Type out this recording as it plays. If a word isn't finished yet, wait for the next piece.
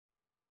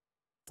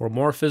For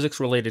more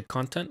physics-related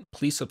content,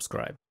 please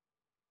subscribe.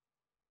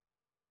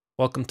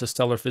 Welcome to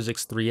Stellar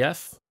Physics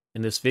 3F.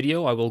 In this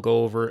video, I will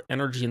go over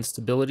energy and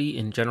stability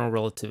in general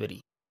relativity.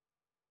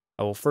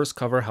 I will first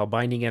cover how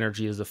binding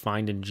energy is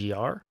defined in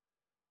GR.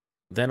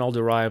 Then I'll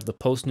derive the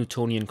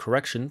post-Newtonian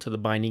correction to the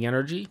binding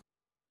energy,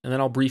 and then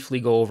I'll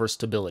briefly go over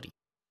stability.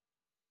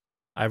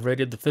 I've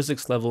rated the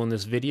physics level in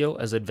this video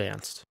as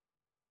advanced.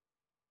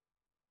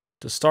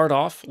 To start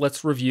off,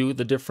 let's review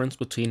the difference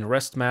between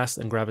rest mass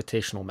and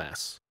gravitational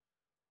mass.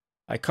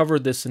 I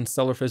covered this in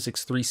Stellar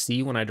Physics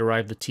 3C when I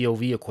derived the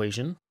TOV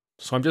equation,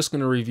 so I'm just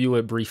going to review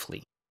it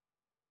briefly.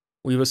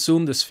 We've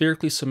assumed a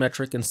spherically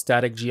symmetric and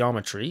static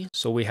geometry,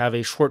 so we have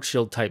a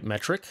Schwarzschild type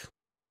metric,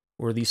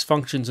 where these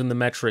functions in the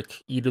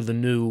metric, e to the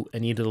nu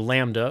and e to the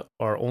lambda,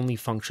 are only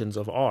functions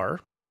of r,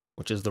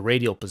 which is the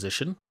radial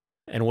position.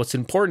 And what's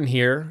important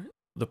here,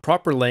 the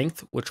proper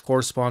length, which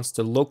corresponds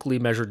to locally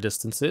measured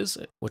distances,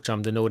 which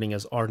I'm denoting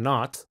as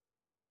r0,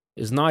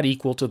 is not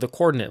equal to the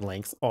coordinate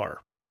length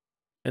r.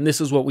 And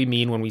this is what we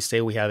mean when we say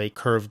we have a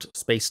curved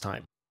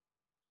spacetime.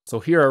 So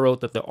here I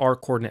wrote that the r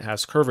coordinate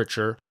has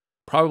curvature.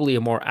 Probably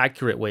a more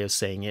accurate way of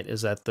saying it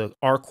is that the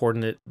r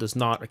coordinate does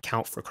not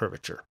account for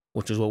curvature,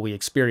 which is what we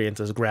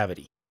experience as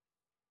gravity.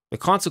 The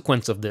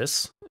consequence of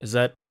this is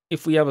that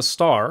if we have a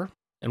star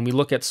and we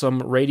look at some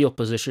radial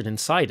position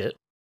inside it,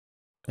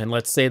 and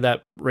let's say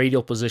that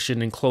radial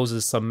position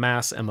encloses some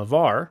mass m of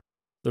r,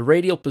 the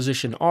radial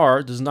position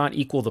r does not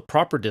equal the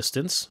proper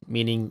distance,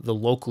 meaning the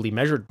locally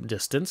measured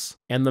distance,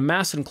 and the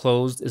mass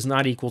enclosed is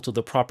not equal to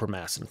the proper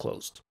mass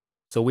enclosed.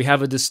 So we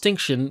have a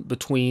distinction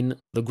between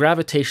the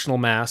gravitational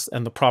mass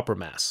and the proper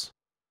mass.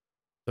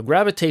 The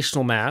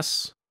gravitational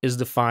mass is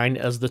defined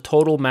as the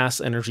total mass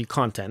energy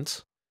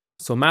content,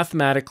 so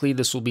mathematically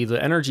this will be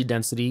the energy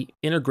density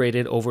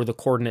integrated over the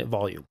coordinate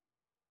volume,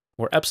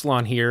 where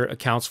epsilon here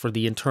accounts for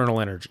the internal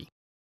energy.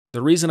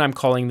 The reason I'm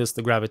calling this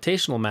the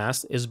gravitational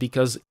mass is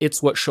because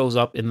it's what shows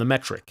up in the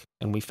metric,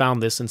 and we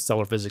found this in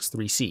Stellar Physics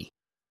 3C.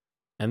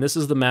 And this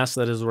is the mass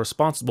that is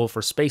responsible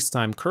for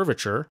spacetime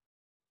curvature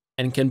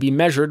and can be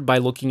measured by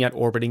looking at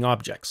orbiting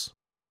objects.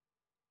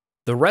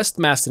 The rest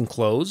mass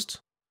enclosed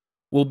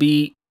will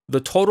be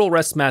the total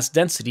rest mass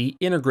density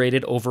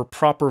integrated over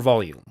proper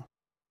volume.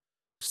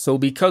 So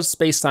because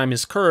spacetime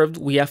is curved,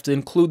 we have to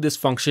include this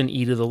function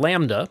e to the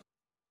lambda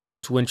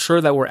to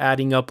ensure that we're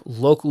adding up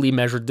locally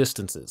measured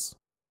distances.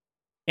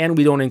 And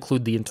we don't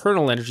include the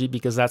internal energy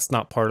because that's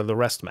not part of the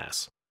rest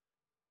mass.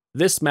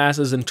 This mass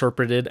is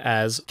interpreted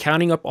as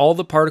counting up all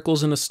the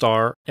particles in a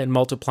star and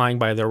multiplying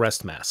by their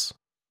rest mass.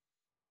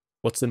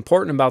 What's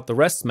important about the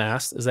rest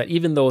mass is that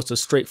even though it's a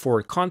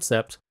straightforward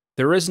concept,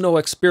 there is no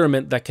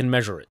experiment that can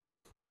measure it.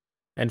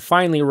 And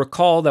finally,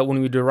 recall that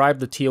when we derived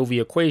the TOV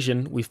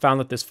equation, we found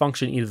that this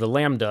function e to the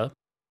lambda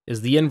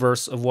is the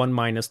inverse of 1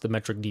 minus the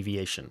metric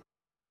deviation.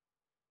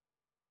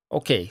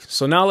 Okay,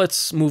 so now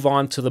let's move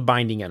on to the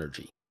binding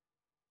energy.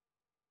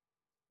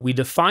 We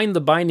define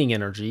the binding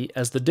energy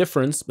as the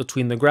difference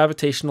between the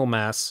gravitational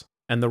mass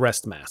and the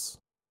rest mass.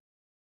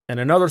 And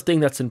another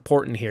thing that's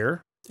important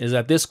here is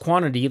that this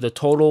quantity, the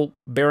total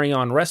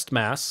baryon rest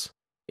mass,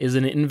 is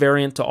an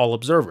invariant to all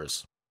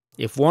observers.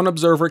 If one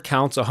observer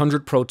counts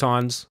 100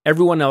 protons,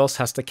 everyone else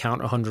has to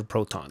count 100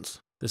 protons.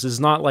 This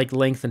is not like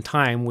length and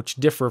time, which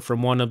differ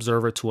from one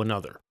observer to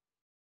another.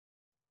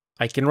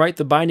 I can write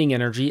the binding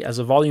energy as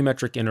a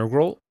volumetric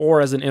integral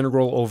or as an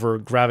integral over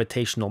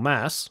gravitational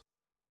mass,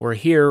 where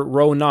here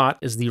rho naught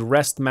is the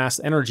rest mass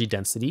energy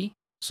density,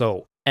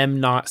 so m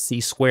naught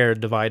c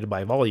squared divided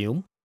by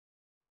volume.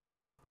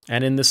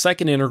 And in the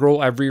second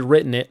integral, I've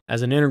rewritten it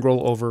as an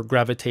integral over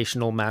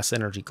gravitational mass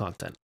energy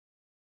content.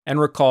 And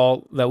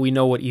recall that we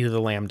know what e to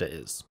the lambda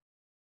is,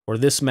 where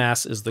this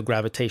mass is the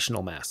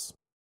gravitational mass.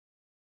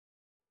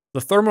 The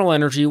thermal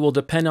energy will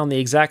depend on the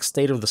exact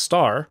state of the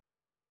star,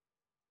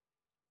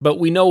 but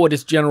we know what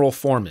its general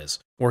form is,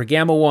 where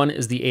gamma 1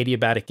 is the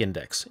adiabatic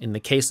index. In the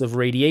case of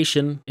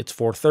radiation, it's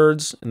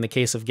 4/3. In the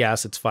case of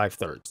gas, it's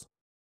 5/3.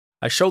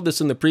 I showed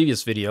this in the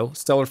previous video,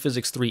 Stellar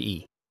Physics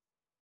 3E.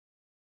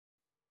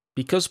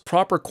 Because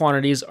proper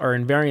quantities are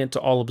invariant to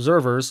all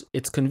observers,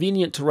 it's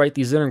convenient to write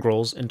these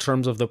integrals in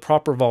terms of the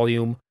proper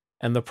volume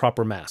and the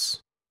proper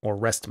mass, or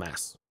rest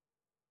mass.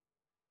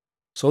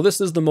 So this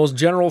is the most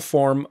general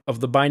form of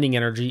the binding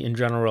energy in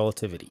general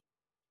relativity.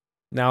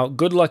 Now,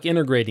 good luck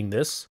integrating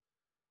this.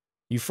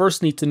 You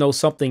first need to know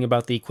something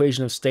about the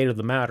equation of state of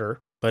the matter,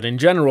 but in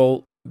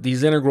general,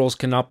 these integrals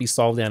cannot be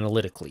solved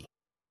analytically,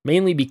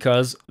 mainly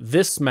because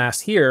this mass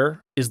here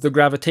is the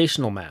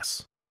gravitational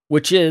mass,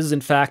 which is, in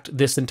fact,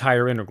 this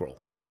entire integral.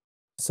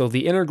 So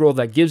the integral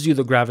that gives you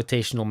the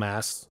gravitational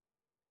mass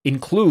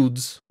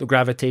includes the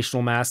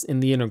gravitational mass in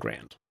the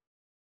integrand.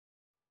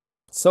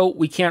 So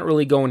we can't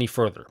really go any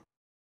further.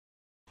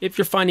 If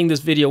you're finding this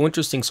video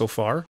interesting so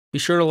far, be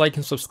sure to like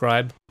and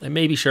subscribe, and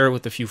maybe share it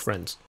with a few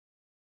friends.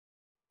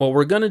 What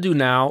we're going to do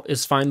now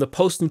is find the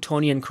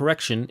post-Newtonian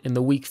correction in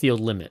the weak field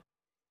limit,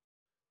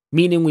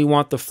 meaning we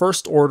want the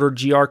first order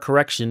GR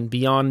correction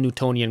beyond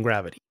Newtonian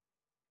gravity.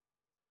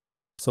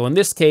 So in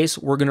this case,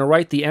 we're going to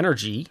write the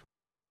energy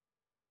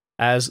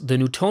as the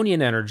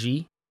Newtonian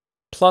energy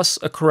plus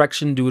a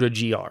correction due to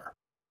GR.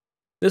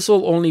 This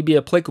will only be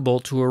applicable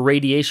to a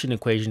radiation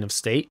equation of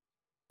state,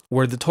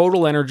 where the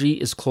total energy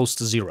is close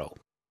to zero.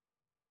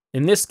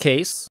 In this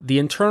case, the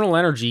internal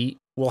energy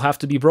will have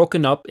to be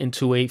broken up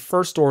into a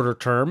first-order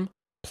term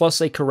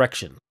plus a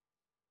correction.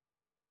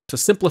 To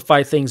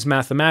simplify things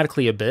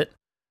mathematically a bit,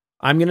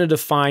 I'm going to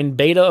define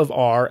beta of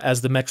R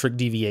as the metric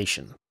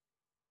deviation.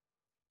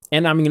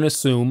 And I'm going to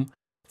assume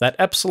that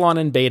epsilon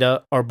and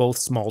beta are both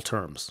small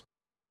terms.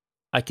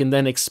 I can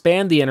then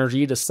expand the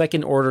energy to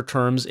second-order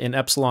terms in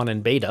epsilon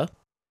and beta,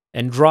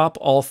 and drop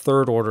all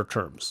third-order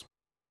terms,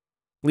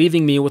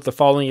 leaving me with the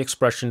following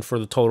expression for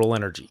the total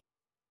energy.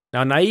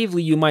 Now,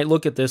 naively, you might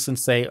look at this and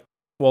say,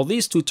 well,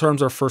 these two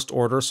terms are first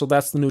order, so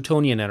that's the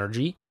Newtonian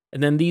energy,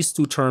 and then these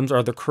two terms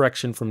are the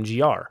correction from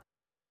GR.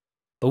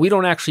 But we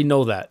don't actually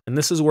know that, and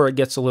this is where it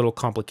gets a little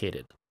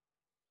complicated.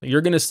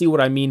 You're going to see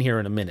what I mean here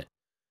in a minute.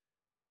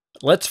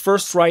 Let's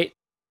first write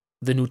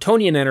the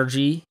Newtonian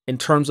energy in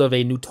terms of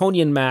a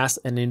Newtonian mass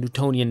and a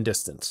Newtonian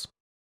distance.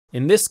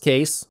 In this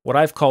case, what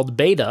I've called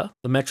beta,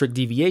 the metric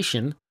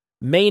deviation,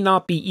 may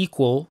not be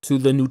equal to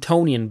the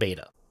Newtonian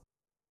beta.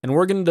 And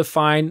we're going to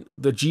define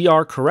the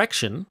GR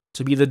correction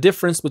to be the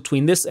difference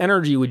between this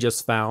energy we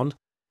just found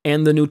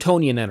and the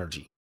Newtonian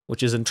energy,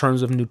 which is in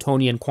terms of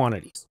Newtonian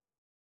quantities.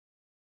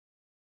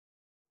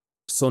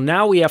 So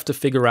now we have to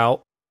figure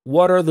out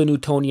what are the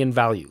Newtonian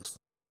values.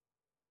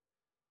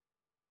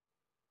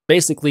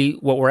 Basically,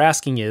 what we're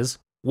asking is,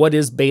 what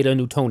is beta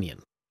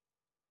Newtonian?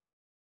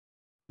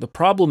 The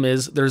problem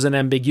is there's an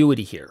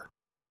ambiguity here.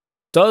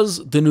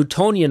 Does the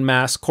Newtonian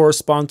mass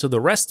correspond to the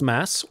rest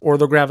mass or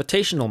the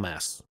gravitational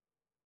mass?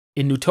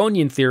 In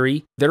Newtonian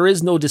theory, there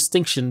is no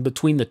distinction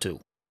between the two.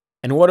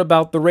 And what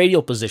about the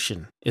radial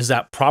position? Is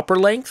that proper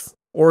length,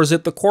 or is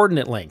it the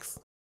coordinate length?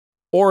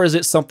 Or is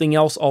it something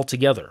else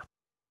altogether?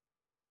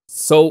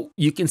 So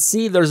you can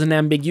see there's an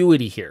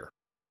ambiguity here.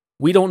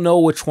 We don't know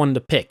which one to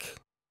pick,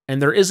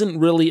 and there isn't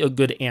really a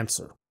good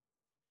answer.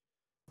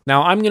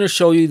 Now, I'm going to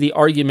show you the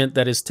argument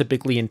that is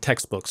typically in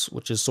textbooks,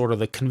 which is sort of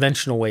the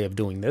conventional way of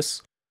doing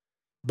this.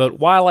 But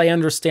while I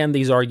understand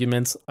these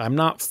arguments, I'm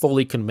not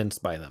fully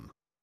convinced by them.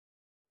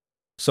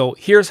 So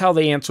here's how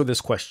they answer this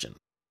question.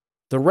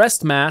 The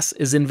rest mass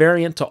is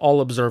invariant to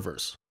all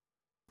observers.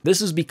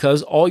 This is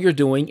because all you're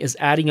doing is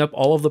adding up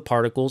all of the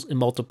particles and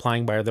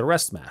multiplying by their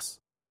rest mass.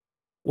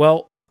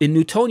 Well, in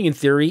Newtonian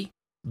theory,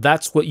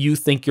 that's what you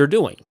think you're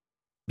doing,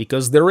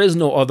 because there is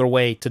no other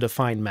way to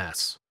define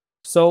mass.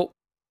 So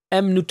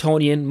m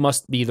Newtonian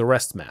must be the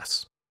rest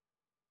mass,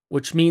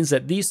 which means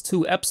that these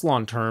two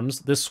epsilon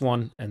terms, this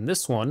one and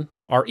this one,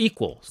 are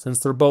equal since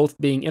they're both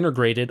being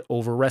integrated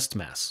over rest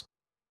mass.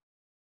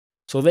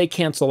 So they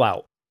cancel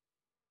out.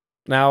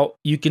 Now,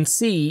 you can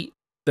see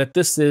that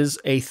this is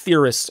a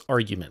theorist's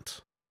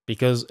argument,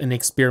 because an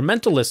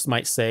experimentalist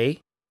might say,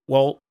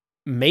 well,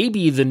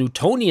 maybe the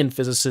Newtonian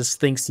physicist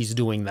thinks he's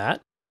doing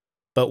that,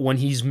 but when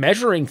he's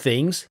measuring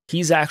things,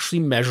 he's actually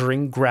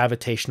measuring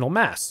gravitational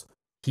mass.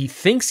 He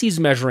thinks he's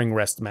measuring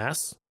rest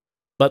mass,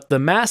 but the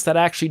mass that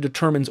actually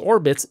determines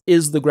orbits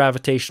is the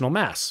gravitational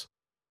mass.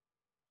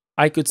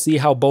 I could see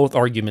how both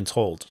arguments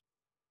hold.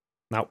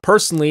 Now,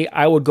 personally,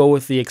 I would go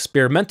with the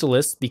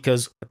experimentalist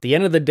because at the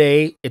end of the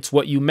day, it's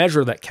what you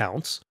measure that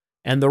counts,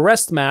 and the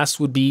rest mass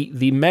would be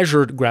the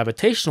measured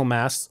gravitational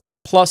mass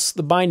plus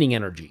the binding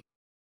energy.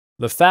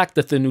 The fact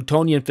that the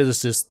Newtonian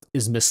physicist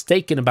is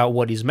mistaken about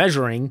what he's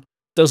measuring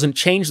doesn't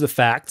change the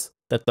fact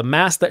that the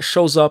mass that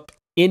shows up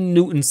in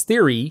Newton's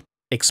theory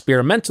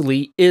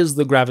experimentally is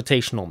the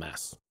gravitational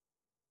mass.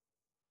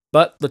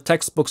 But the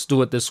textbooks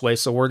do it this way,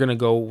 so we're going to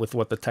go with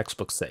what the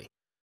textbooks say.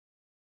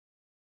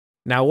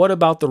 Now, what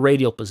about the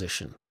radial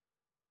position?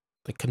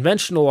 The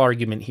conventional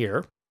argument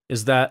here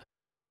is that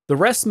the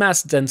rest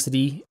mass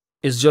density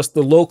is just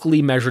the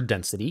locally measured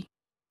density,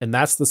 and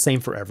that's the same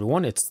for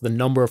everyone. It's the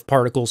number of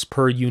particles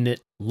per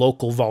unit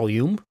local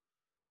volume.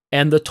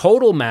 And the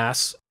total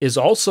mass is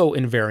also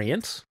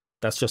invariant.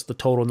 That's just the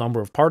total number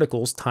of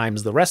particles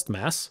times the rest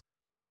mass.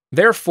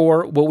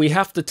 Therefore, what we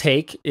have to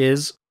take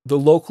is the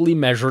locally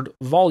measured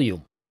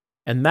volume.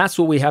 And that's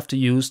what we have to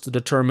use to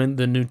determine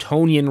the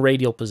Newtonian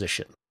radial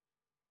position.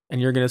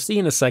 And you're going to see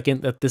in a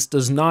second that this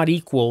does not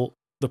equal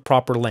the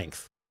proper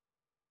length.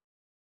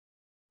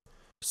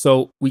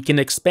 So we can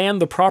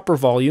expand the proper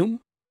volume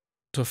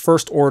to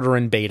first order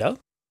in beta.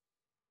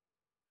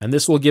 And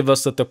this will give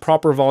us that the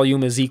proper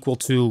volume is equal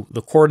to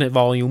the coordinate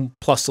volume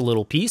plus a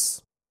little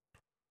piece.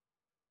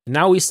 And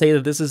now we say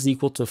that this is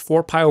equal to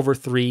 4 pi over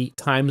 3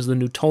 times the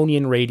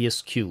Newtonian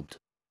radius cubed.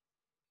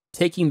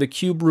 Taking the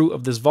cube root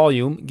of this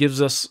volume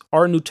gives us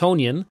our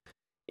Newtonian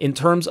in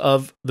terms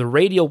of the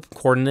radial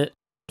coordinate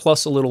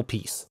plus a little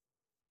piece.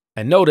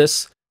 And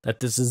notice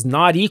that this is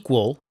not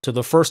equal to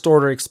the first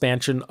order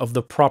expansion of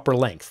the proper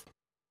length,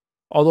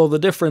 although the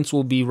difference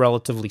will be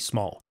relatively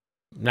small.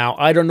 Now,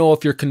 I don't know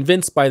if you're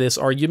convinced by this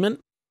argument.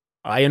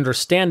 I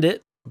understand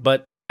it,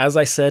 but as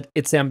I said,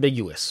 it's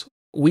ambiguous.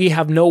 We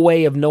have no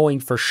way of knowing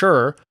for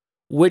sure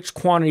which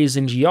quantities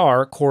in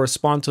GR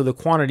correspond to the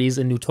quantities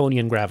in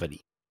Newtonian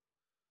gravity.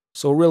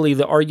 So really,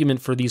 the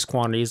argument for these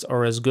quantities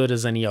are as good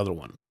as any other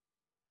one.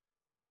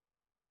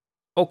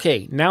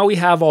 Okay, now we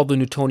have all the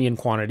Newtonian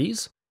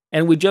quantities,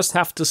 and we just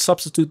have to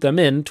substitute them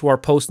in to our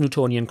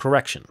post-Newtonian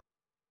correction.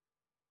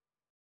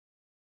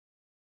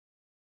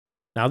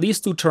 Now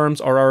these two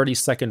terms are already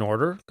second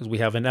order, because we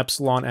have an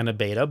epsilon and a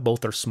beta,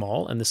 both are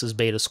small, and this is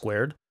beta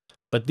squared.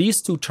 But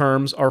these two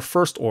terms are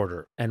first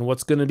order, and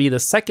what's going to be the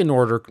second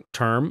order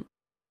term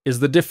is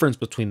the difference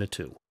between the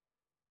two,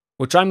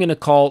 which I'm going to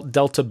call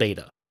delta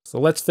beta. So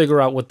let's figure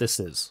out what this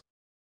is.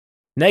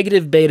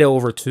 Negative beta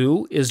over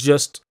 2 is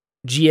just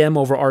gm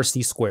over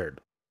rc squared.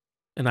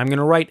 And I'm going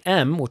to write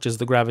m, which is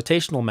the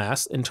gravitational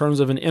mass, in terms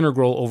of an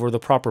integral over the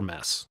proper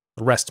mass,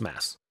 the rest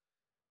mass.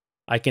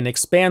 I can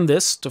expand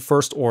this to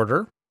first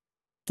order,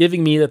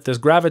 giving me that this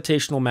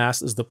gravitational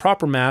mass is the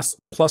proper mass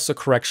plus a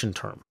correction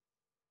term.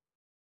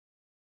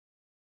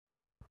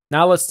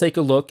 Now let's take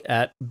a look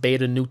at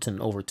beta Newton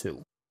over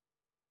 2.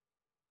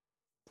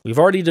 We've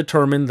already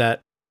determined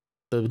that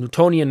the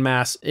Newtonian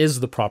mass is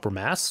the proper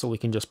mass, so we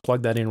can just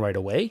plug that in right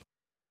away.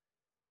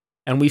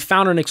 And we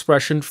found an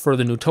expression for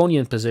the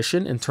Newtonian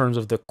position in terms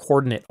of the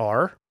coordinate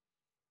r.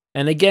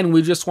 And again,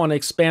 we just want to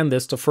expand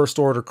this to first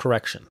order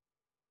correction.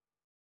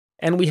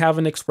 And we have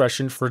an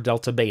expression for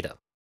delta beta.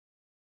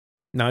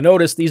 Now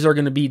notice these are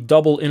going to be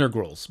double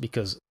integrals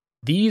because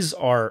these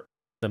are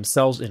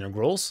themselves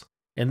integrals,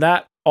 and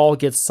that all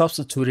gets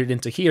substituted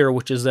into here,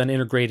 which is then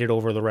integrated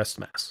over the rest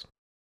mass.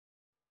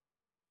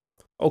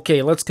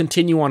 Okay, let's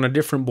continue on a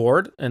different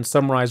board and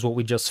summarize what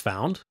we just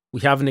found.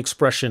 We have an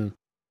expression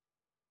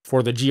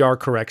for the GR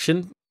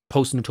correction,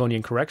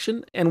 post-Newtonian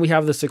correction, and we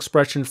have this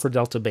expression for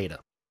delta beta.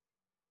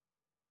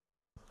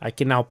 I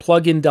can now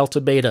plug in delta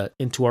beta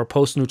into our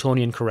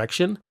post-Newtonian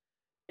correction,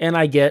 and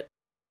I get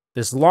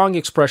this long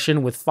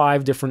expression with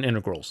 5 different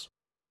integrals.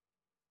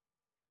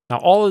 Now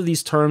all of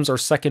these terms are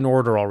second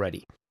order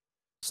already.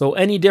 So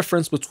any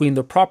difference between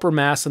the proper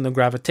mass and the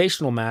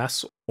gravitational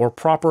mass, or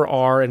proper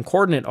r and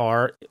coordinate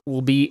r,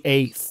 will be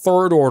a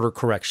third order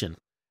correction,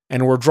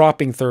 and we're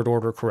dropping third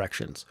order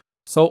corrections.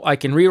 So I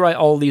can rewrite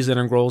all these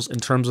integrals in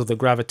terms of the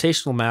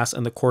gravitational mass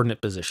and the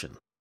coordinate position.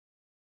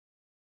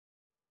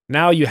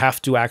 Now you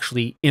have to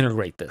actually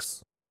integrate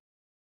this.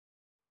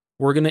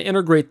 We're going to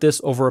integrate this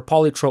over a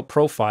polytrope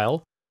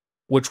profile,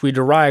 which we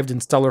derived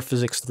in Stellar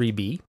Physics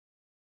 3b.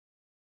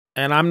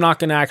 And I'm not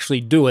going to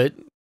actually do it.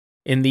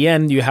 In the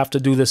end, you have to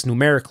do this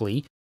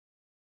numerically.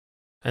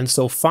 And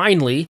so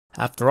finally,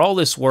 after all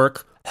this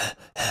work,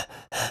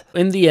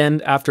 in the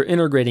end, after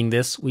integrating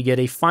this, we get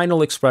a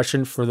final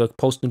expression for the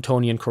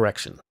post-Newtonian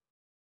correction,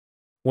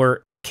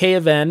 where k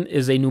of n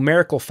is a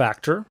numerical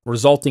factor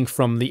resulting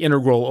from the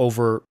integral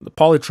over the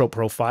polytrope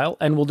profile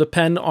and will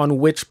depend on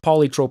which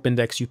polytrope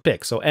index you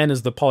pick. So n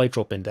is the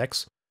polytrope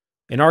index.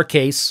 In our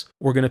case,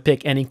 we're going to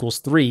pick n equals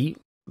 3.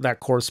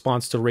 That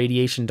corresponds to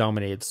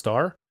radiation-dominated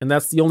star, and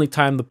that's the only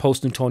time the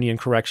post-Newtonian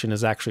correction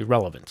is actually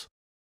relevant.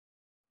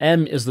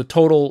 M is the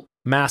total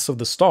mass of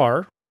the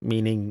star,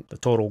 meaning the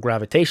total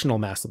gravitational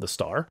mass of the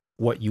star,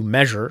 what you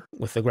measure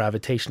with the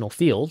gravitational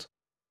field.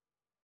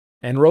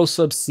 And rho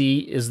sub c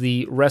is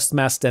the rest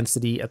mass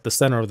density at the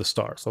center of the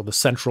star, so the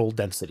central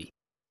density.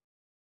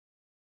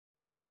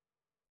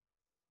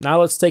 Now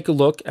let's take a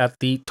look at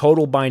the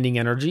total binding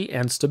energy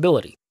and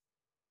stability.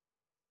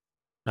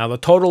 Now the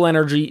total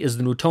energy is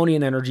the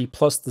Newtonian energy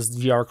plus this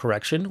GR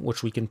correction,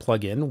 which we can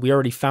plug in. We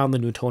already found the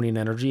Newtonian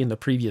energy in the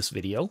previous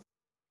video.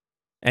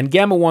 And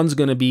gamma 1 is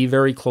going to be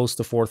very close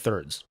to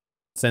 4/3,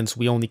 since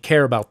we only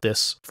care about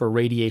this for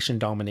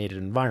radiation-dominated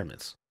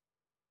environments.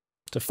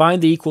 To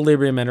find the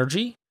equilibrium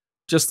energy,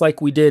 just like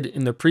we did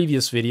in the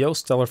previous video,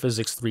 Stellar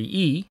Physics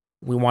 3e,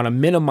 we want to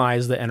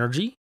minimize the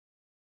energy.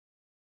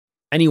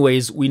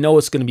 Anyways, we know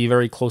it's going to be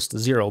very close to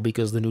 0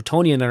 because the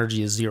Newtonian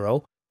energy is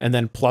 0, and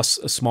then plus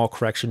a small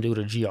correction due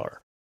to GR.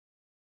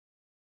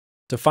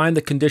 To find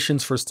the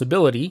conditions for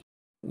stability,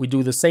 we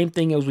do the same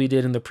thing as we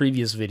did in the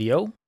previous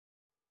video.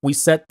 We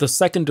set the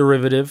second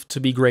derivative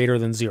to be greater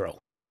than 0.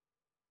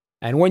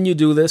 And when you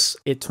do this,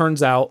 it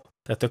turns out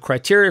that the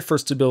criteria for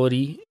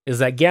stability is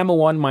that gamma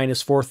 1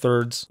 minus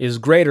 4/3 is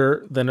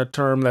greater than a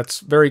term that's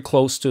very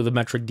close to the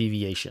metric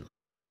deviation.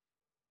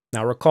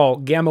 Now recall,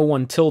 gamma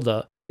 1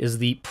 tilde is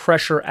the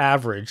pressure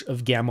average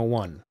of gamma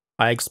 1.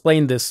 I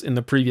explained this in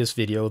the previous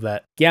video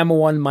that gamma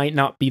 1 might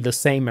not be the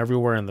same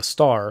everywhere in the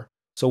star,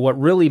 so what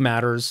really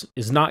matters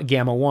is not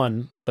gamma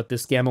 1, but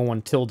this gamma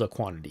 1 tilde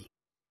quantity.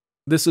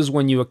 This is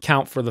when you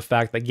account for the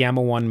fact that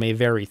gamma 1 may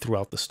vary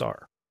throughout the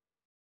star.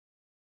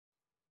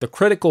 The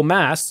critical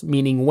mass,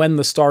 meaning when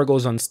the star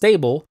goes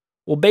unstable,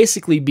 will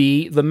basically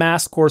be the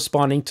mass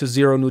corresponding to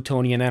 0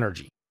 Newtonian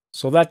energy.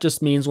 So that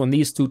just means when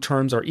these two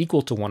terms are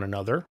equal to one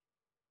another,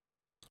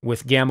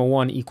 with gamma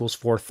 1 equals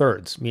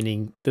 4/3,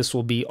 meaning this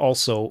will be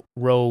also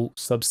rho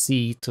sub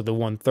c to the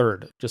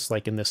 1/3, just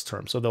like in this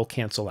term, so they'll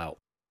cancel out.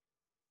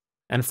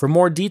 And for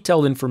more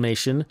detailed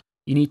information,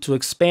 you need to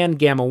expand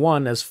gamma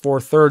 1 as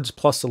 4/3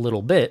 plus a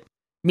little bit,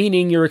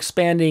 meaning you're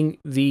expanding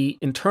the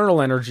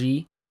internal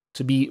energy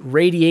to be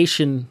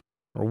radiation,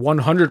 or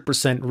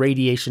 100%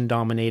 radiation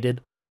dominated,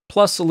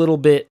 plus a little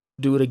bit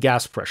due to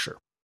gas pressure.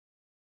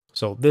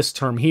 So this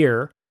term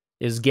here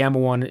is gamma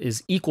 1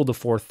 is equal to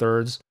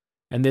 4/3,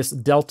 and this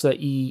delta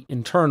E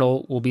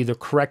internal will be the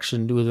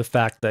correction due to the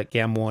fact that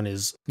gamma 1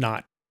 is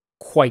not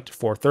quite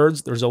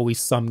 4/3. There's always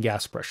some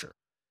gas pressure.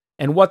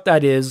 And what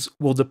that is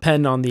will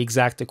depend on the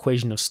exact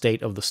equation of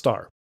state of the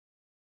star.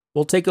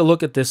 We'll take a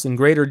look at this in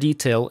greater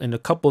detail in a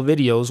couple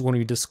videos when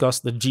we discuss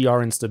the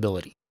GR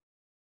instability.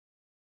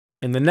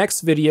 In the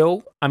next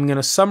video, I'm going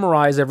to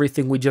summarize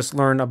everything we just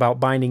learned about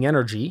binding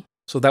energy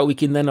so that we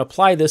can then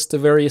apply this to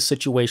various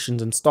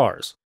situations in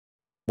stars,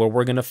 where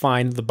we're going to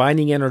find the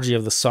binding energy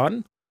of the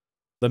Sun,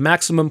 the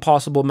maximum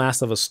possible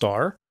mass of a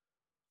star,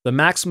 the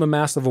maximum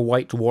mass of a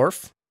white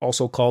dwarf,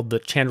 also called the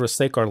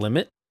Chandrasekhar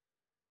limit,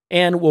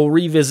 and we'll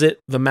revisit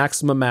the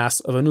maximum mass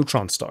of a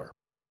neutron star.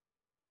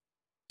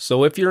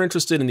 So if you're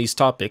interested in these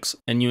topics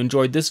and you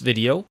enjoyed this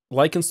video,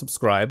 like and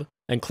subscribe,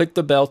 and click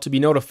the bell to be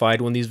notified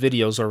when these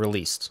videos are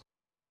released.